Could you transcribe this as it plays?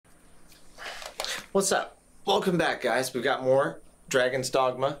What's up? Welcome back, guys. We've got more Dragon's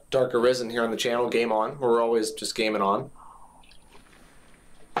Dogma, DarkArisen here on the channel. Game on, where we're always just gaming on.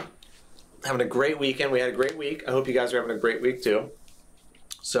 Having a great weekend. We had a great week. I hope you guys are having a great week too.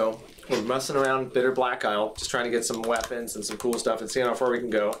 So we're messing around Bitterblack Isle, just trying to get some weapons and some cool stuff and seeing how far we can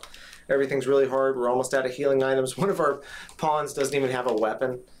go. Everything's really hard. We're almost out of healing items. One of our pawns doesn't even have a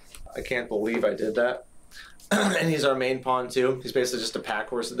weapon. I can't believe I did that. And he's our main pawn too. He's basically just a pack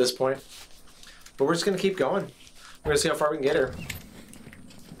horse at this point. But we're just going to keep going. We're going to see how far we can get here.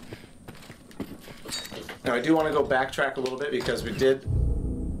 Now I do want to go backtrack a little bit because we did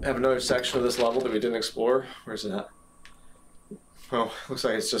have another section of this level that we didn't explore. Where's it at? Oh, looks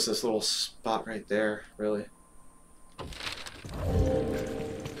like it's just this little spot right there, really.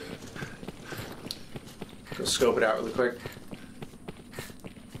 Go scope it out really quick.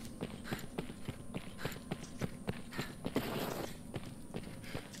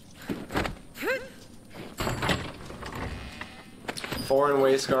 Foreign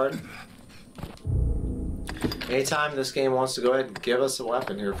Waistguard. Anytime this game wants to go ahead and give us a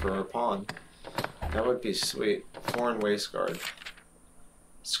weapon here for our pawn, that would be sweet. Foreign Waistguard.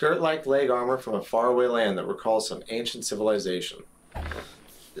 Skirt-like leg armor from a faraway land that recalls some ancient civilization.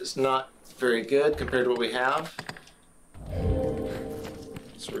 It's not very good compared to what we have,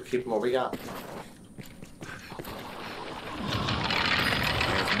 so we're keeping what we got.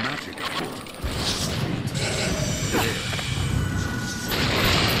 There's magic afoot.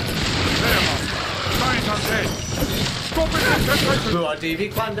 Ooh, our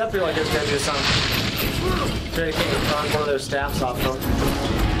DV climbed up here like it was going to do something. Trying to get one of their staffs off them.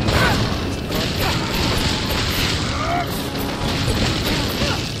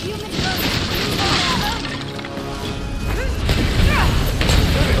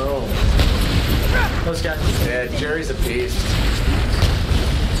 Oh. Those guys are dead. Jerry's a beast.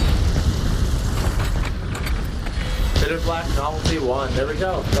 Bitterblack Novelty 1. There we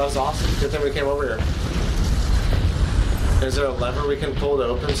go. That was awesome. Good thing we came over here. Is there a lever we can pull to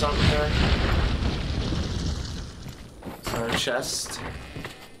open something here? Our chest.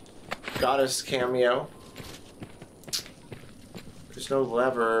 Goddess cameo. There's no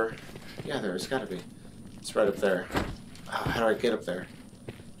lever. Yeah, there's gotta be. It's right up there. Oh, how do I get up there?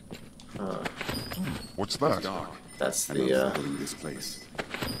 What's that? That's the this place.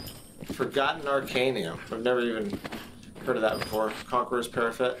 Forgotten Arcanium. I've never even heard of that before. Conqueror's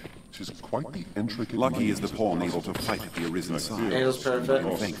Parapet. She's quite the intricate. Lucky is the pawn able to fight at the Arisen side. Angel's Parapet.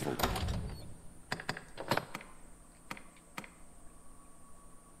 I'm thankful.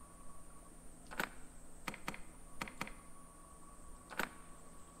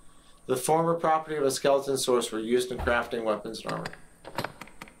 The former property of a skeleton source were used in crafting weapons and armor.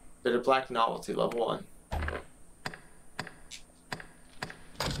 Bitterblack Novelty, level 1.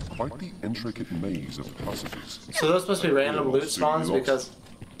 Quite the intricate maze of passages. So those must be random loot spawns because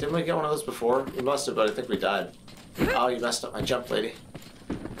didn't we get one of those before? We must have, but I think we died. Oh, you messed up my jump, lady.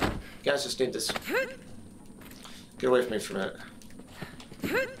 You guys just need this. Get away from me for a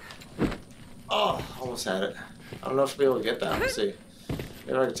minute. Oh, almost had it. I don't know if we'll be able to get that. We'll see.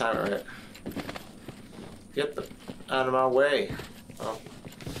 Maybe I can time it right. Get the out of my way. Oh.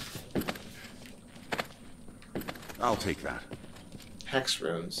 I'll take that. Hex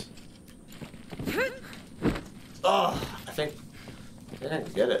runes. Oh, I think I can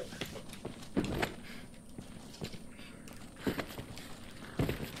get it.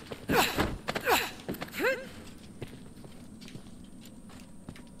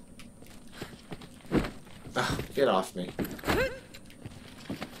 Oh, get off me.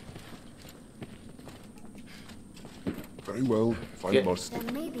 Very well. If I must.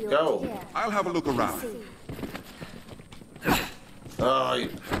 Go. I'll have a look around. Oh, you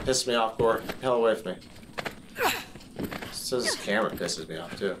pissed me off, Gore. Hell away from me. So this camera pisses me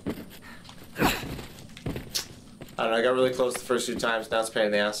off, too. I don't know, I got really close the first few times, now it's a pain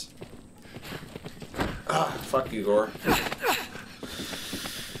in the ass. Ah, fuck you, Gore.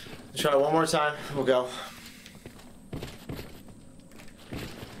 Try it one more time, we'll go.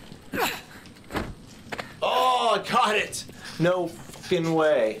 Oh, I got it! No fucking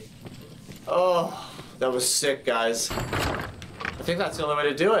way. Oh, that was sick, guys. I think that's the only way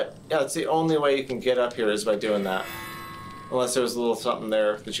to do it. Yeah, that's the only way you can get up here is by doing that. Unless there was a little something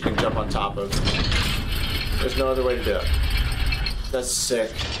there that you can jump on top of. There's no other way to do it. That's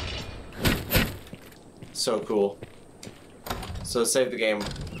sick. So cool. So save the game,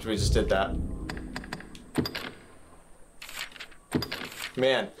 which we just did that.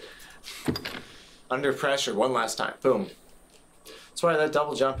 Man. Under pressure, one last time. Boom. That's why that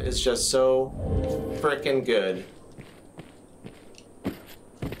double jump is just so frickin' good.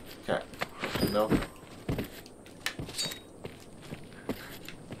 Okay. No.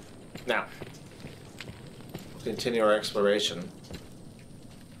 Now, continue our exploration.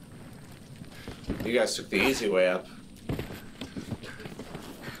 You guys took the easy way up.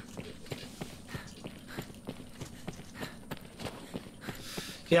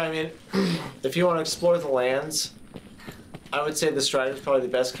 Yeah, I mean, if you want to explore the lands, I would say the Strider is probably the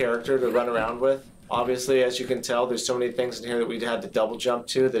best character to run around with. Obviously, as you can tell, there's so many things in here that we'd had to double jump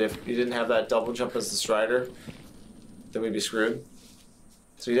to, that if you didn't have that double jump as the Strider, then we'd be screwed.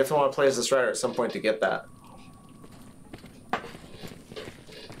 So you definitely want to play as the Strider at some point to get that.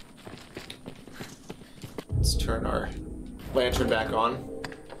 Let's turn our lantern back on.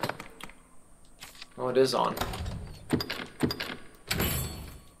 Oh, it is on.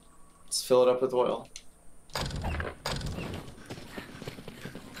 Let's fill it up with oil.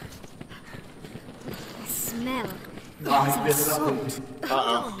 Smell. My beloved,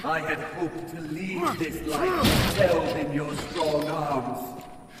 Uh-oh. I had hoped to leave this life held in your strong arms.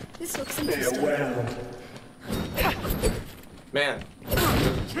 This looks interesting. Farewell. Man.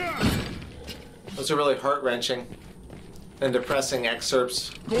 Those are really heart-wrenching and depressing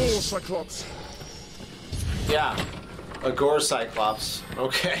excerpts. Go, Cyclops. Yeah. A gore Cyclops.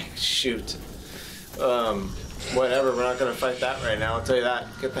 Okay, shoot. Whatever, we're not gonna fight that right now, I'll tell you that.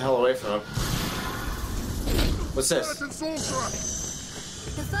 Get the hell away from him. What's this? Certain sorcerer.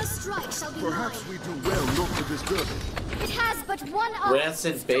 The first strike shall be Perhaps mine. we do well not to disturb it. It has but one arm.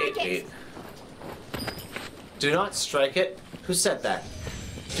 Rancid bait bait. Do not strike it. Who said that?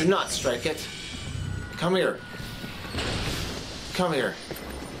 Do not strike it. Come here. Come here.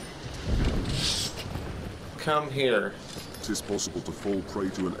 Come here. It is possible to fall prey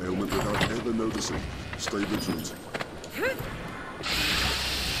to an ailment without ever noticing. Stay vigilant.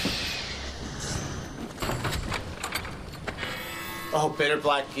 Oh,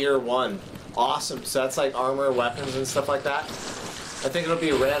 Bitterblack Gear 1. Awesome. So that's like armor, weapons, and stuff like that. I think it'll be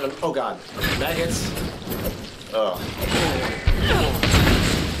a random. Oh god. Maggots. Oh.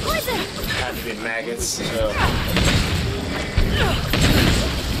 Poison! Had to be maggots. Oh.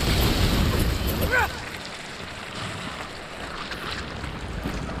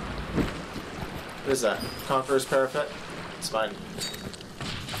 What is that? Conqueror's Parapet? It's fine.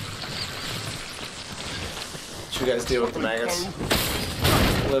 Should you guys deal with the maggots?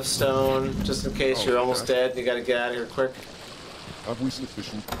 Lift stone, just in case you're almost dead and you gotta get out of here quick. Have we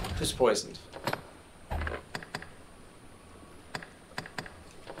sufficient? Who's poisoned?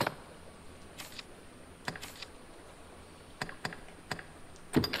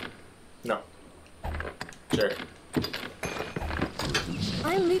 No. Jerry.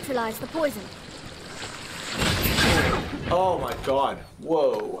 I'll neutralize the poison. Oh my god.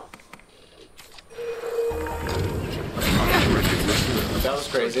 Whoa. That was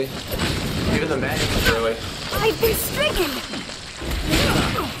crazy. Even the maggots really. I've been stricken!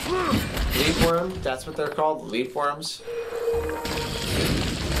 Leap worm? That's what they're called? Leap worms?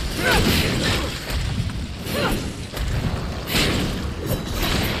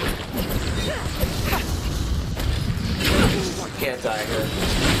 Can't die here.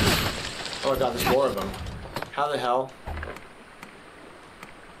 Oh my god, there's more of them. How the hell?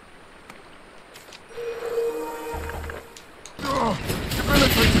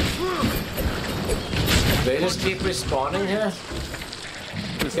 They just keep respawning here?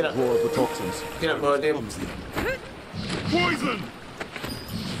 Get up. Roar of the toxins. Get up, Modim. Poison!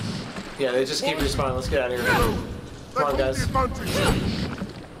 Yeah, they just keep respawning. Let's get out of here. Come on, guys. Come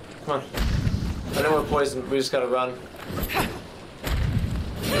on. I know we're poisoned. We just gotta run.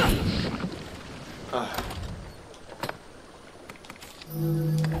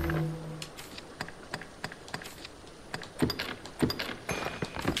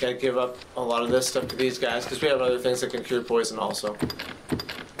 Gotta give up a lot of this stuff to these guys because we have other things that can cure poison also.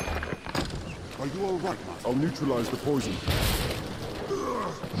 Are you all right, Matt? I'll neutralize the poison.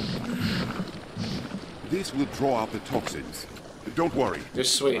 This will draw out the toxins. Don't worry. You're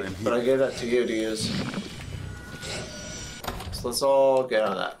sweet, I am but I gave that to you to use. So let's all get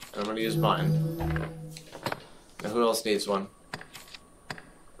on that. I'm gonna use mine. Now who else needs one?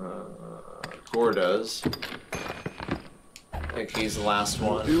 Gore does. I think he's the last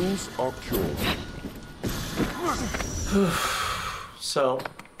one. Ills are cured. So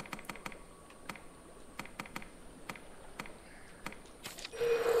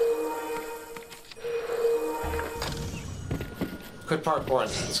quit parkouring.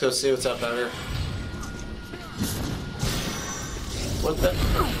 Let's go see what's up out here. What the?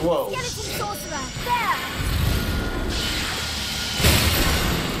 Whoa. Skeleton sorcerer! There!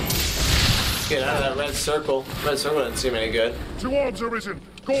 Get out of that red circle. Red circle didn't seem any good. To arms, Arisen!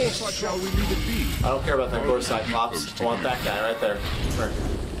 Gorse, shall we leave it be? I don't care about that Gore Cyclops. I want that guy right there. Right.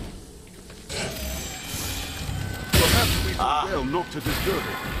 Perhaps we do well not to disturb it.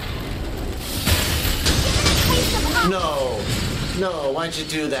 No! No, why'd you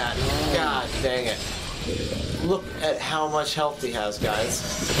do that? God dang it. Look at how much health he has, guys.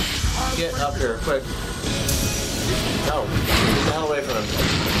 Get up here, quick. No. Get the hell away from him.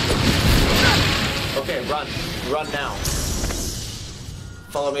 Okay, run. Run now.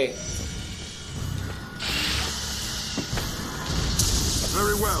 Follow me.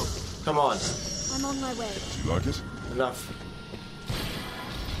 Very well. Come on. I'm on my way. Do you like it? Enough.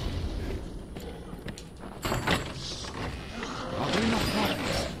 Are they not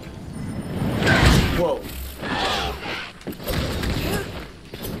lions? Whoa.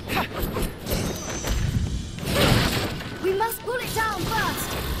 We must pull it down first.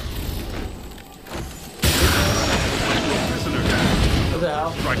 Prisoner down. What the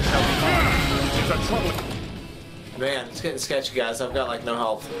hell? Right, shall we? It's a trouble. Man, it's getting sketchy, guys. I've got like no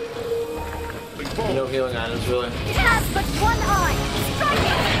health. They fall. No healing items, really. It has but one eye. Strike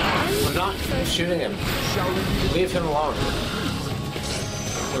it. I'm not shooting him. Shall we? Leave him alone.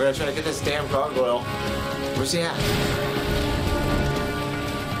 We're gonna try to get this damn gargoyle. Where's he at?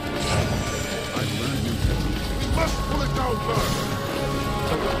 I've learned new techniques. Must pull it down first.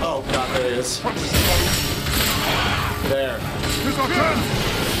 Oh god, there he is. There. Here's our chance.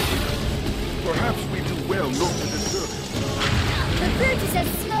 Perhaps we do well not to disturb it. The brute is as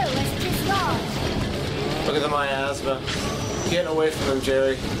slow as it is large. Look at the miasma. Get away from him,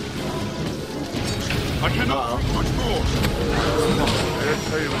 Jerry. I cannot take much more. Their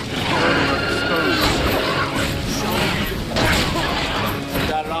tail is burning like a stone.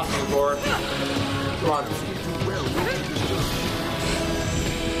 Got it off me, Gore. Come on. Do well not to disturb it.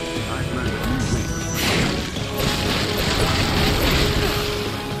 I've learned a new way.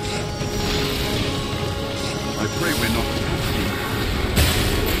 I pray we're not attacking.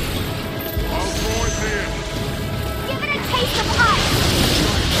 I'll draw it here. Give it a taste of ice.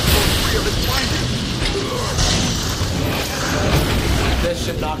 Free of its binding. This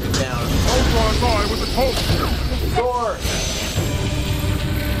should knock it down. Ultron's eye with the toast. Gore!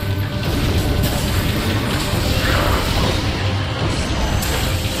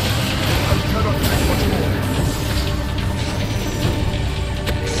 I cannot take much more.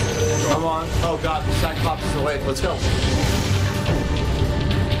 Come on. Oh god, the Cyclops is awake. Let's go.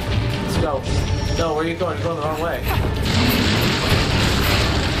 Let's go. No, where are you going? You're going the wrong way.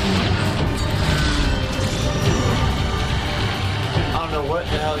 I don't know what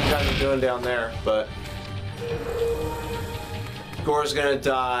the hell you guys are doing down there, but Gore's gonna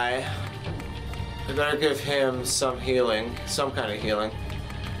die. We better give him some healing, some kind of healing.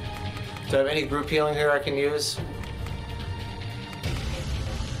 Do I have any group healing here I can use?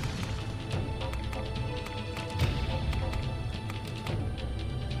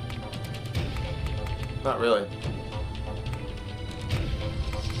 Not really.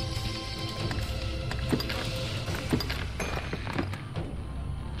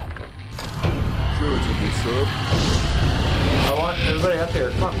 Charitably, sir. I want everybody up here.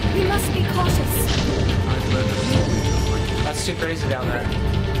 Come on. We must be cautious. That's too crazy down there.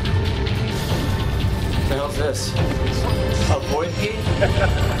 What the hell's this? A void key?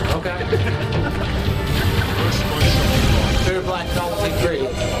 Okay. Bitterblack novelty 3.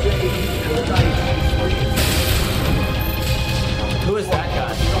 Who is that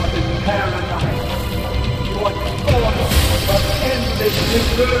guy?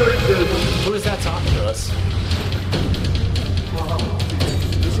 Who is that talking to us?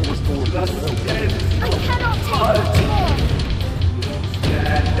 I cannot take much more.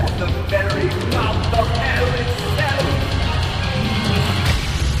 At the very mouth of hell itself.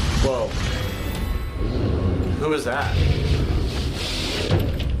 Whoa. Who is that?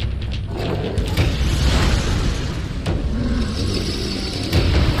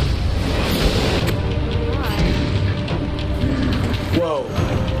 Whoa.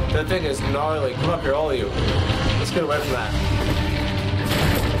 That thing is gnarly. Come up here, all of you. Let's get away from that.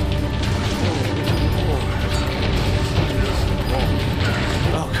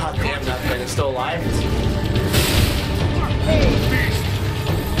 Oh god damn, that thing is still alive.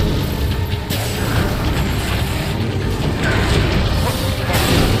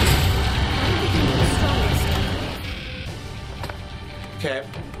 Okay.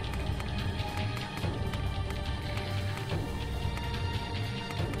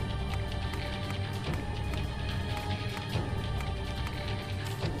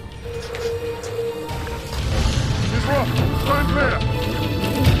 He's rough. Stand clear.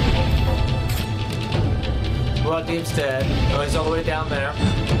 Well, Deep's dead. Oh, he's all the way down there.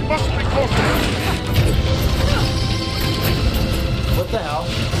 must be cautious. What the hell?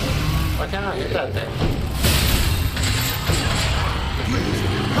 Why can't I hit that thing?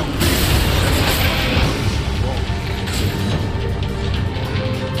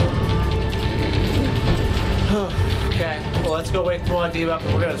 Okay, well let's go wake one debuff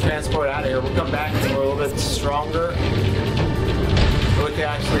and we're gonna transport out of here. We'll come back and we're a little bit stronger. We can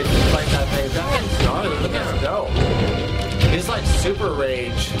actually fight that thing. That thing's gnarly. Look at him go. He's like super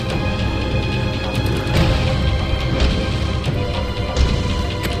rage.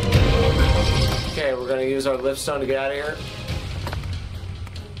 Okay, we're gonna use our lift stone to get out of here.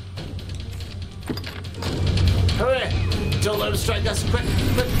 Hurry! Don't let him strike us. Quick,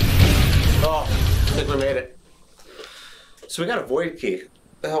 quick. Oh, I think we made it. So we got a void key.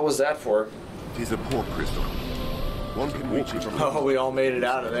 The hell was that for? It is a port crystal. One can reach it from... Oh, we all made it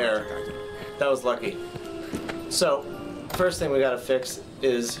out of there. That was lucky. So, first thing we gotta fix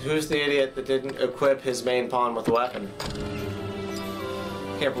is who's the idiot that didn't equip his main pawn with a weapon?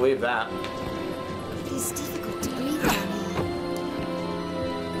 Can't believe that. It is difficult to breathe down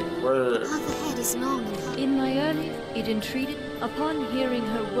We're... here. Half the head is long and hard. In my early, it entreated. Upon hearing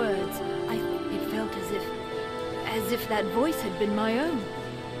her words, it felt as if that voice had been my own.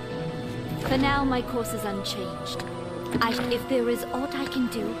 For now, my course is unchanged. If there is aught I can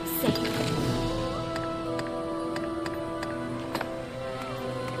do, say it.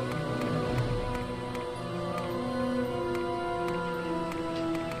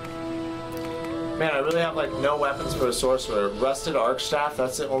 Man, I really have like no weapons for a sorcerer. Rusted Arcstaff,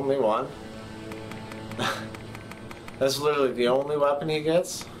 that's the only one. That's literally the only weapon he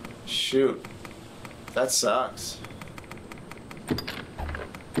gets? Shoot. That sucks.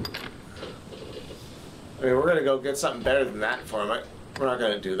 I mean, we're gonna go get something better than that for him. We're not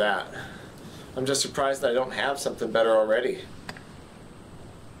gonna do that. I'm just surprised that I don't have something better already.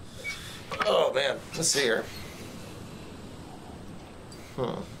 Oh man, let's see here.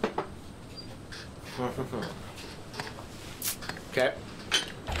 Okay.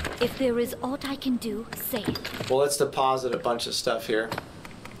 If there is aught I can do, say it. Well, let's deposit a bunch of stuff here.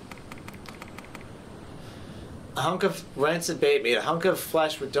 A hunk of rancid bait meat, a hunk of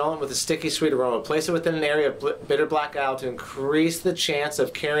flesh redolent with a sticky sweet aroma. Place it within an area of Bitterblack Isle to increase the chance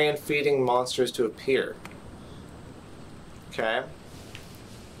of carrion feeding monsters to appear. Okay.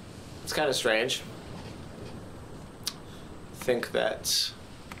 It's kind of strange. I think that...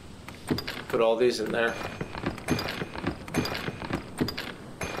 Put all these in there.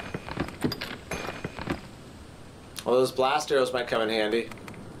 Well, those blast arrows might come in handy.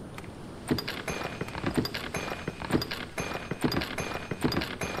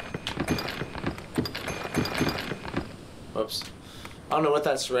 Whoops. I don't know what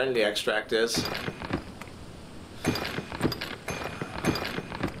that Serenity extract is.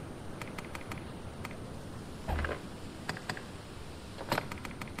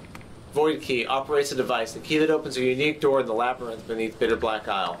 Void key operates a device. The key that opens a unique door in the labyrinth beneath Bitterblack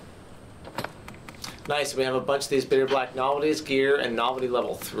Isle. Nice, we have a bunch of these Bitterblack novelties, gear, and novelty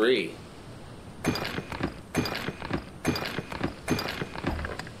level 3.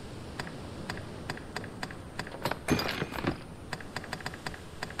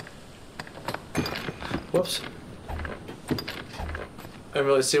 Whoops. I didn't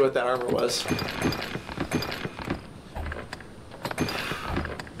really see what that armor was.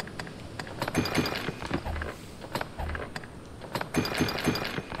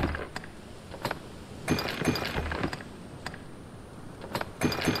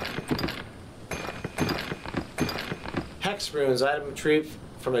 Hex runes, item retrieved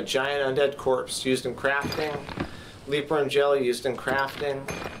from a giant undead corpse, used in crafting. Leapworm jelly used in crafting.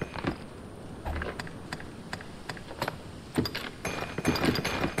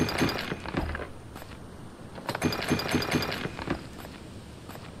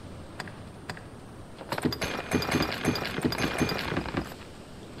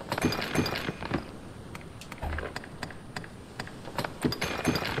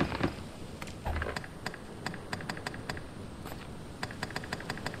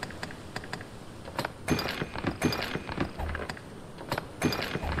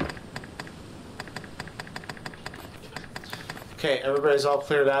 Okay, everybody's all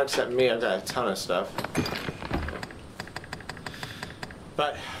cleared out except me. I've got a ton of stuff.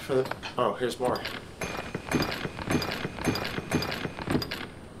 But for the... Oh, here's more.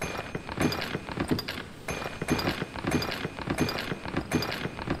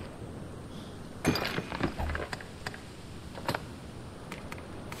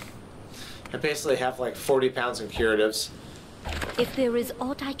 I basically have like 40 pounds in curatives. If there is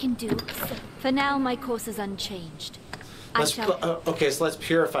aught I can do, say. For now, my course is unchanged. Okay, so let's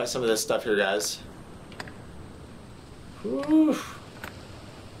purify some of this stuff here, guys. Whew.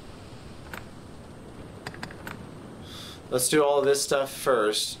 Let's do all of this stuff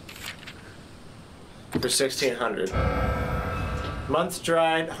first. For 1600. Month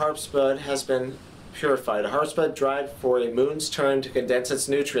dried harpspud has been purified. A harpspud dried for a moon's turn to condense its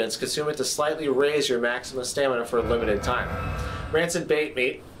nutrients. Consume it to slightly raise your maximum stamina for a limited time. Rancid bait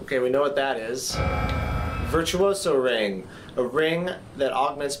meat. Okay, we know what that is. Virtuoso ring. A ring that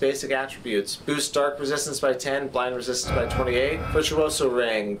augments basic attributes. Boosts dark resistance by 10, blind resistance by 28. Virtuoso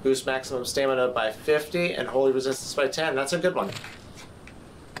ring. Boosts maximum stamina by 50 and holy resistance by 10. That's a good one.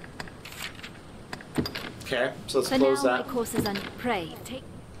 Okay, so let's close that. My course is under prey.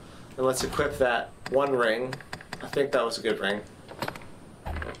 And let's equip that one ring. I think that was a good ring.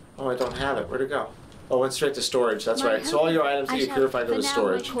 Oh, I don't have it. Where'd it go? Oh, it went straight to storage. That's right. So all your items that you purify go to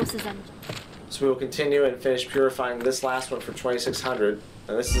storage. So we will continue and finish purifying this last one for 2600.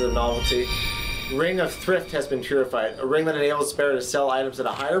 And this is a novelty. Ring of Thrift has been purified. A ring that enables the bearer to sell items at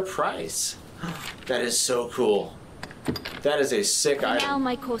a higher price. That is so cool. That is a sick item. Now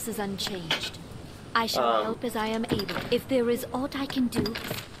my course is unchanged. I shall help as I am able. If there is aught I can do...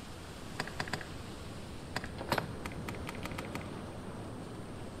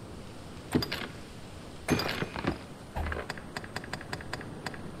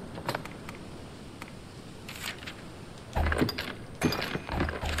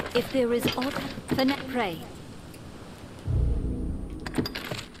 If there is aught for net prey.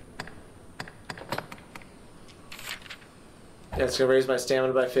 Yeah, it's gonna raise my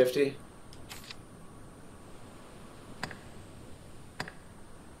stamina by 50.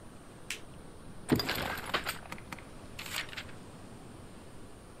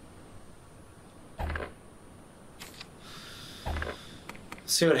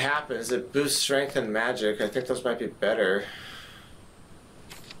 See what happens. It boosts strength and magic. I think those might be better.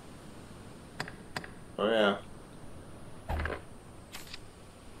 Oh yeah.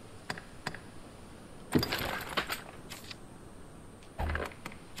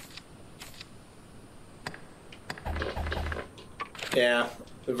 Yeah,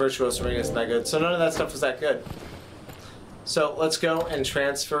 the Virtuoso ring isn't that good. So none of that stuff was that good. So let's go and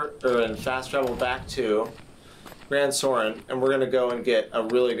transfer, and fast travel back to Grand Soren, and we're going to go and get a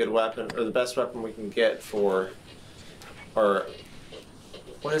really good weapon, or the best weapon we can get for our...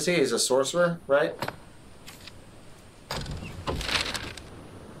 What is he? He's a sorcerer, right?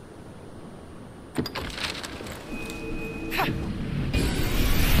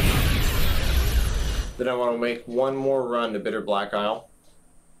 Then I want to make one more run to Bitterblack Isle.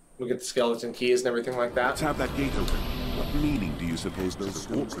 We get the skeleton keys and everything like that. Let's have that gate open. What meaning do you suppose those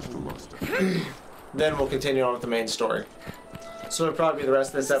swords have to us? Then we'll continue on with the main story. So it'll probably be the rest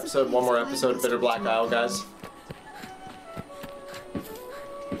of this episode, one more episode of Bitterblack Isle, guys.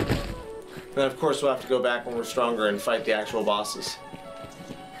 Then of course we'll have to go back when we're stronger and fight the actual bosses.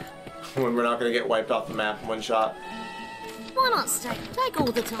 When we're not going to get wiped off the map in one shot. Why not stay? Take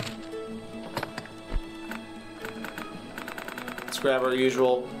all the time. Let's grab our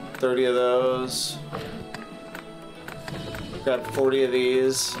usual 30 of those. Grab 40 of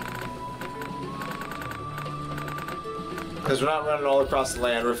these. Because we're not running all across the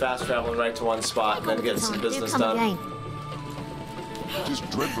land, we're fast traveling right to one spot and then getting some business done. It is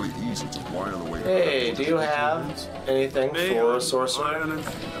dreadfully easy to while away. Hey, do you have anything for a sorcerer?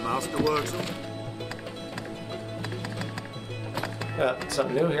 The master works. Yeah,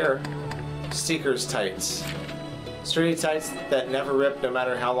 something new here. Seeker's tights. Sturdy tights that never rip no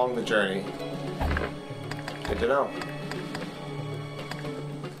matter how long the journey. Good to know.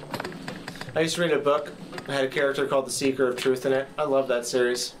 I used to read a book. I had a character called the Seeker of Truth in it. I love that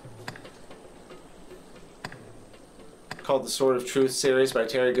series. Called the Sword of Truth series by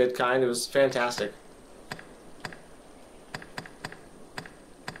Terry Goodkind. It was fantastic.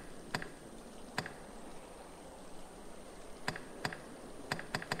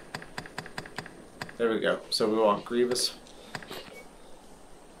 There we go. So we want Grievous.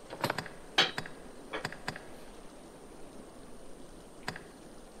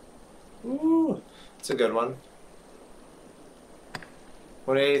 Ooh, it's a good one.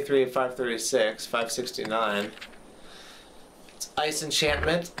 183, 536, 569. It's Ice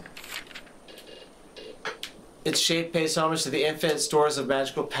Enchantment. Its shape pays homage to the infinite stores of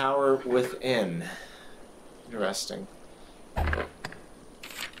magical power within. Interesting.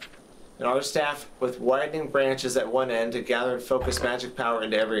 An arc staff with widening branches at one end to gather and focus magic power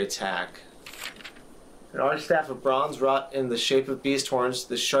into every attack. An arc staff of bronze wrought in the shape of beast horns.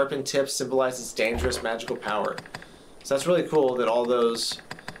 The sharpened tip symbolizes dangerous magical power. So that's really cool that all those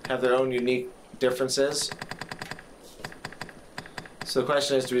have their own unique differences. So the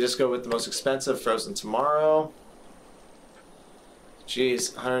question is, do we just go with the most expensive Frozen Tomorrow?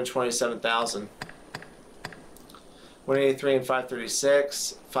 Jeez, 127,000. 183 and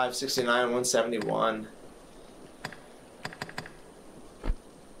 536, 569, 171.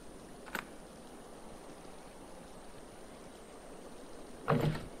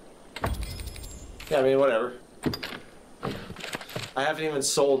 Yeah, I mean, whatever. I haven't even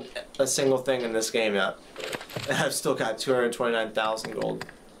sold a single thing in this game yet. And I've still got 229,000 gold.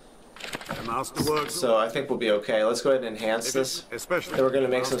 So I think we'll be okay. Let's go ahead and enhance this. Then we're going to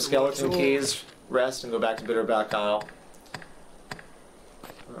make some skeleton keys, rest, and go back to Bitterblack Isle.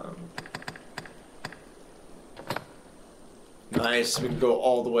 Nice. We can go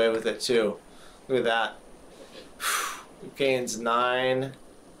all the way with it too. Look at that. It gains 9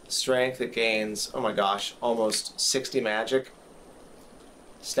 strength. It gains, oh my gosh, almost 60 magic.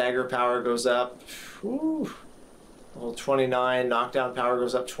 Stagger power goes up. Whew. Level 29. Knockdown power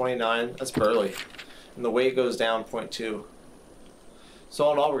goes up 29. That's burly. And the weight goes down 0.2. So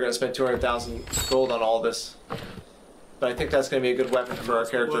all in all, we're going to spend 200,000 gold on all this. But I think that's going to be a good weapon for our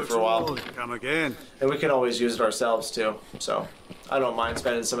character for a while. Come again. And we can always use it ourselves too. So I don't mind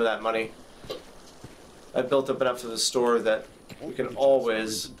spending some of that money. I've built up enough of the store that we can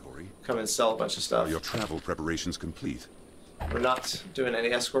always come and sell a bunch of stuff. Are your travel preparations complete? We're not doing any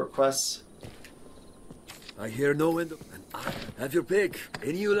escort quests. I hear no window, and I have your pick.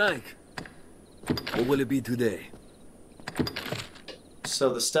 Any you like. What will it be today?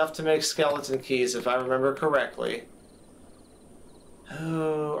 So the stuff to make skeleton keys, if I remember correctly,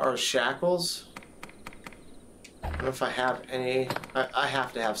 are shackles. I don't know if I have any. I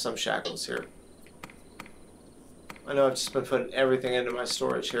have to have some shackles here. I know I've just been putting everything into my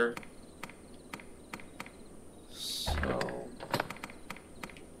storage here. So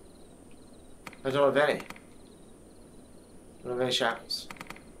I don't have any. I don't have any shackles.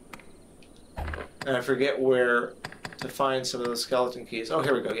 And I forget where to find some of those skeleton keys. Oh,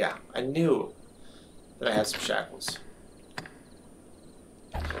 here we go. Yeah, I knew that I had some shackles.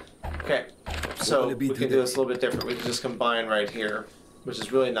 Okay, so we can do this a little bit different. We can just combine right here, which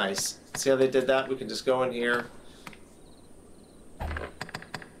is really nice. See how they did that? We can just go in here,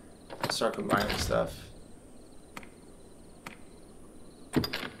 start combining stuff.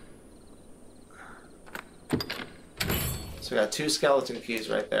 So we got 2 skeleton keys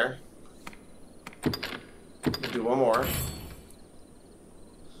right there. We'll do one more.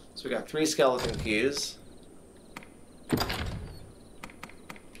 So we got 3 skeleton keys.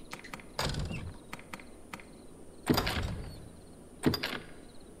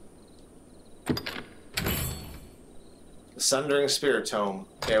 The Sundering Spirit Tome.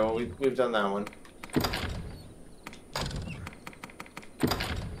 Okay, well we've done that one.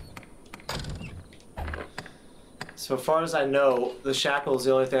 So far as I know, the shackle is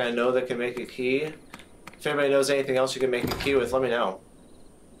the only thing I know that can make a key. If anybody knows anything else you can make a key with, let me know.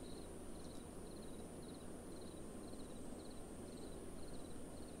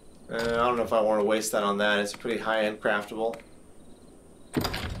 I don't know if I want to waste that on that. It's pretty high-end craftable.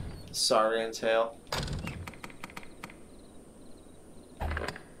 Saurian tail.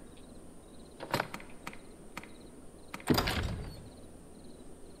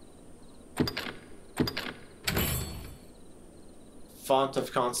 Font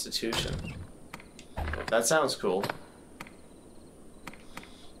of Constitution. That sounds cool.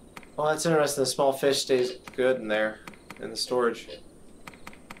 Oh, that's interesting. The small fish stays good in there, in the storage.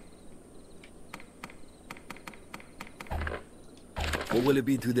 What will it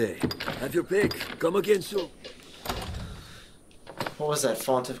be today? Have your pick. Come again soon. What was that?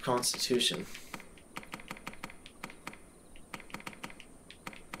 Font of Constitution.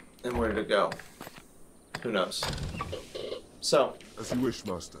 And where did it go? Who knows? So, As you wish,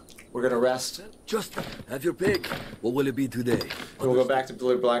 Master. we're gonna rest. Just have your pick. What will it be today? And we'll go back to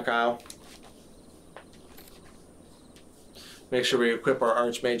Bitterblack Isle. Make sure we equip our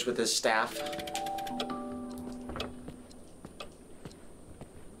Archmage with his staff.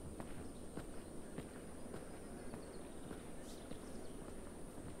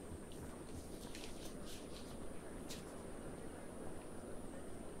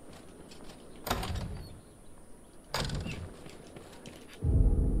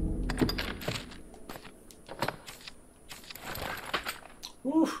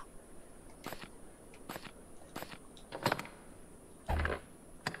 Whew.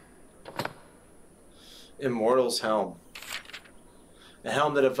 Immortal's Helm. A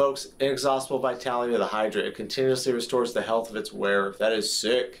helm that evokes inexhaustible vitality of the Hydra. It continuously restores the health of its wearer. That is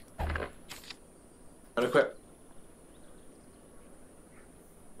sick. Unequip.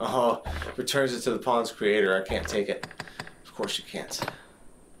 Oh, returns it to the pawn's creator. I can't take it. Of course you can't.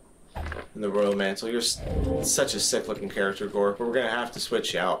 In the Royal Mantle. You're such a sick-looking character, Gore. But we're gonna have to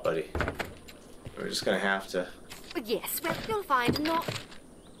switch you out, buddy. We're just gonna have to. But yes, well, you'll find not.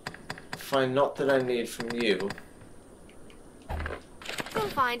 Find not that I need from you. You'll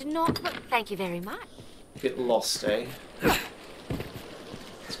find not. But thank you very much. Get lost, eh?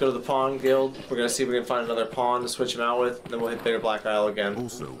 Let's go to the Pawn Guild. We're gonna see if we can find another pawn to switch him out with, and then we'll hit Bitterblack Isle again.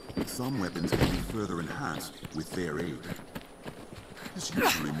 Also, some weapons can be further enhanced with their aid. It's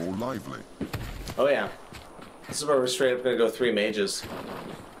usually more lively. Oh yeah. This is where we're straight up gonna go 3 mages.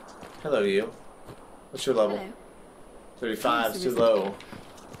 Hello, you. What's your level? Hello. 35 is too low.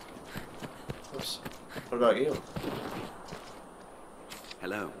 Oops. What about you?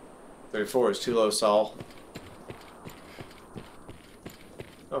 Hello. 34 is too low, Saul.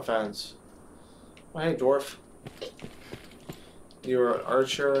 No offense. Oh, hey, dwarf. You're an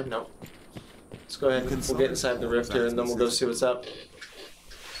archer? No. Let's go ahead and we'll get inside the rift here, and then we'll go see what's up.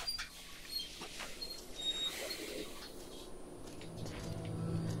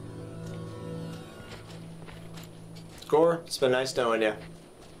 Gore, it's been nice knowing you.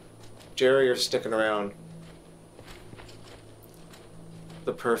 Jerry, you're sticking around.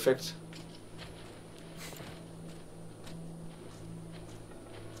 The perfect.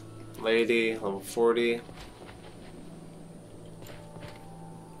 Lady, level 40.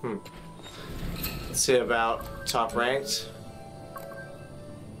 Let's see about top ranked.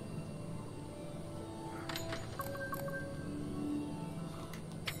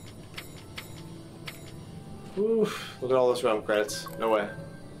 Oof, look at all those realm credits. No way.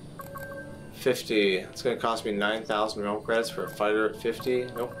 50. It's gonna cost me 9,000 realm credits for a fighter at 50.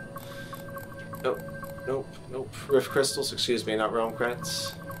 Nope. Nope. Nope. Nope. Rift crystals, excuse me, not realm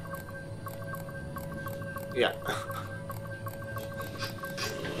credits. Yeah.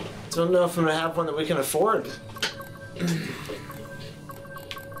 Don't know if I'm gonna have one that we can afford.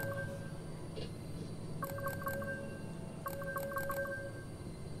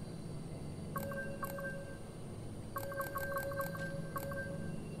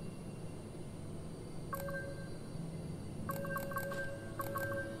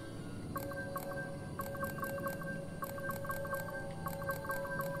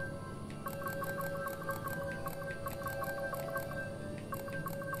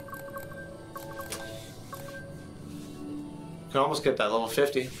 Can almost get that level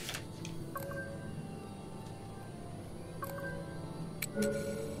 50.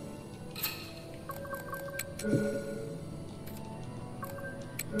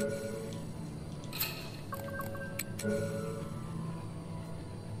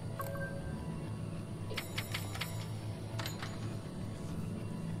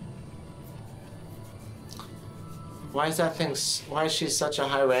 Why is that thing? Why is she such a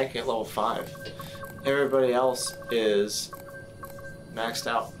high rank at level 5? Everybody else is maxed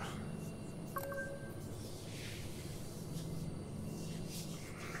out.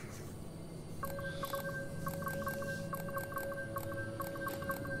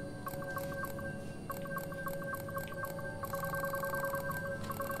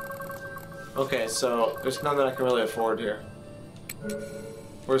 Okay, so there's none that I can really afford here.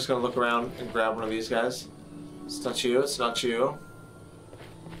 We're just gonna look around and grab one of these guys. It's not you, it's not you.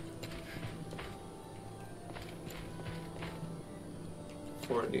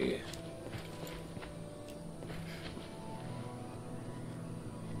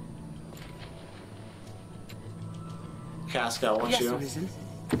 Casca, I want you. Arisen.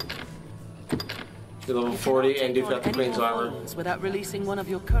 You're level 40 and you've got the Queen's armor. Without releasing one of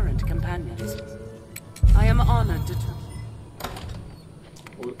your current companions. I am honored to...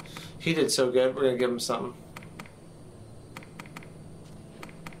 He did so good, we're gonna give him something.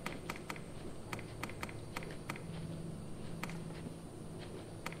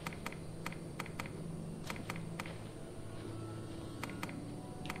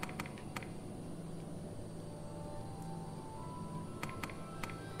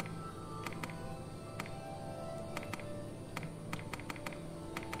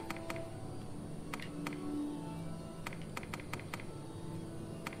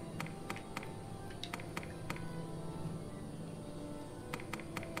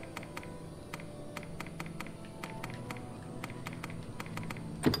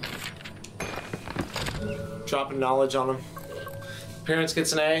 Dropping knowledge on him. Appearance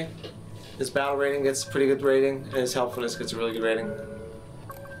gets an A. His battle rating gets a pretty good rating, and his helpfulness gets a really good rating.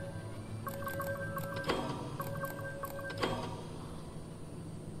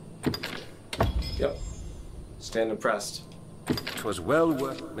 Yep. Stand impressed. 'Twas well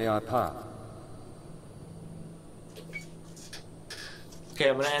worth. May I part? Okay,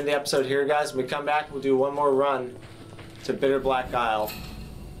 I'm gonna end the episode here, guys. When we come back, we'll do one more run to Bitterblack Isle.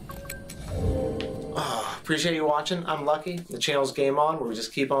 Oh, appreciate you watching. I'm Lucky. The channel's Game On, where we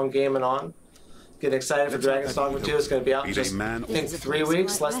just keep on gaming on. Getting excited for Dragon's Dogma 2. It's going to be out in just, I think, 3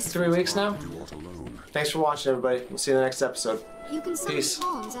 weeks. Less than 3 weeks now. Thanks for watching, everybody. We'll see you in the next episode. You can summon Peace.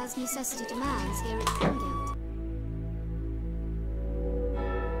 pawns as necessity demands here at the building.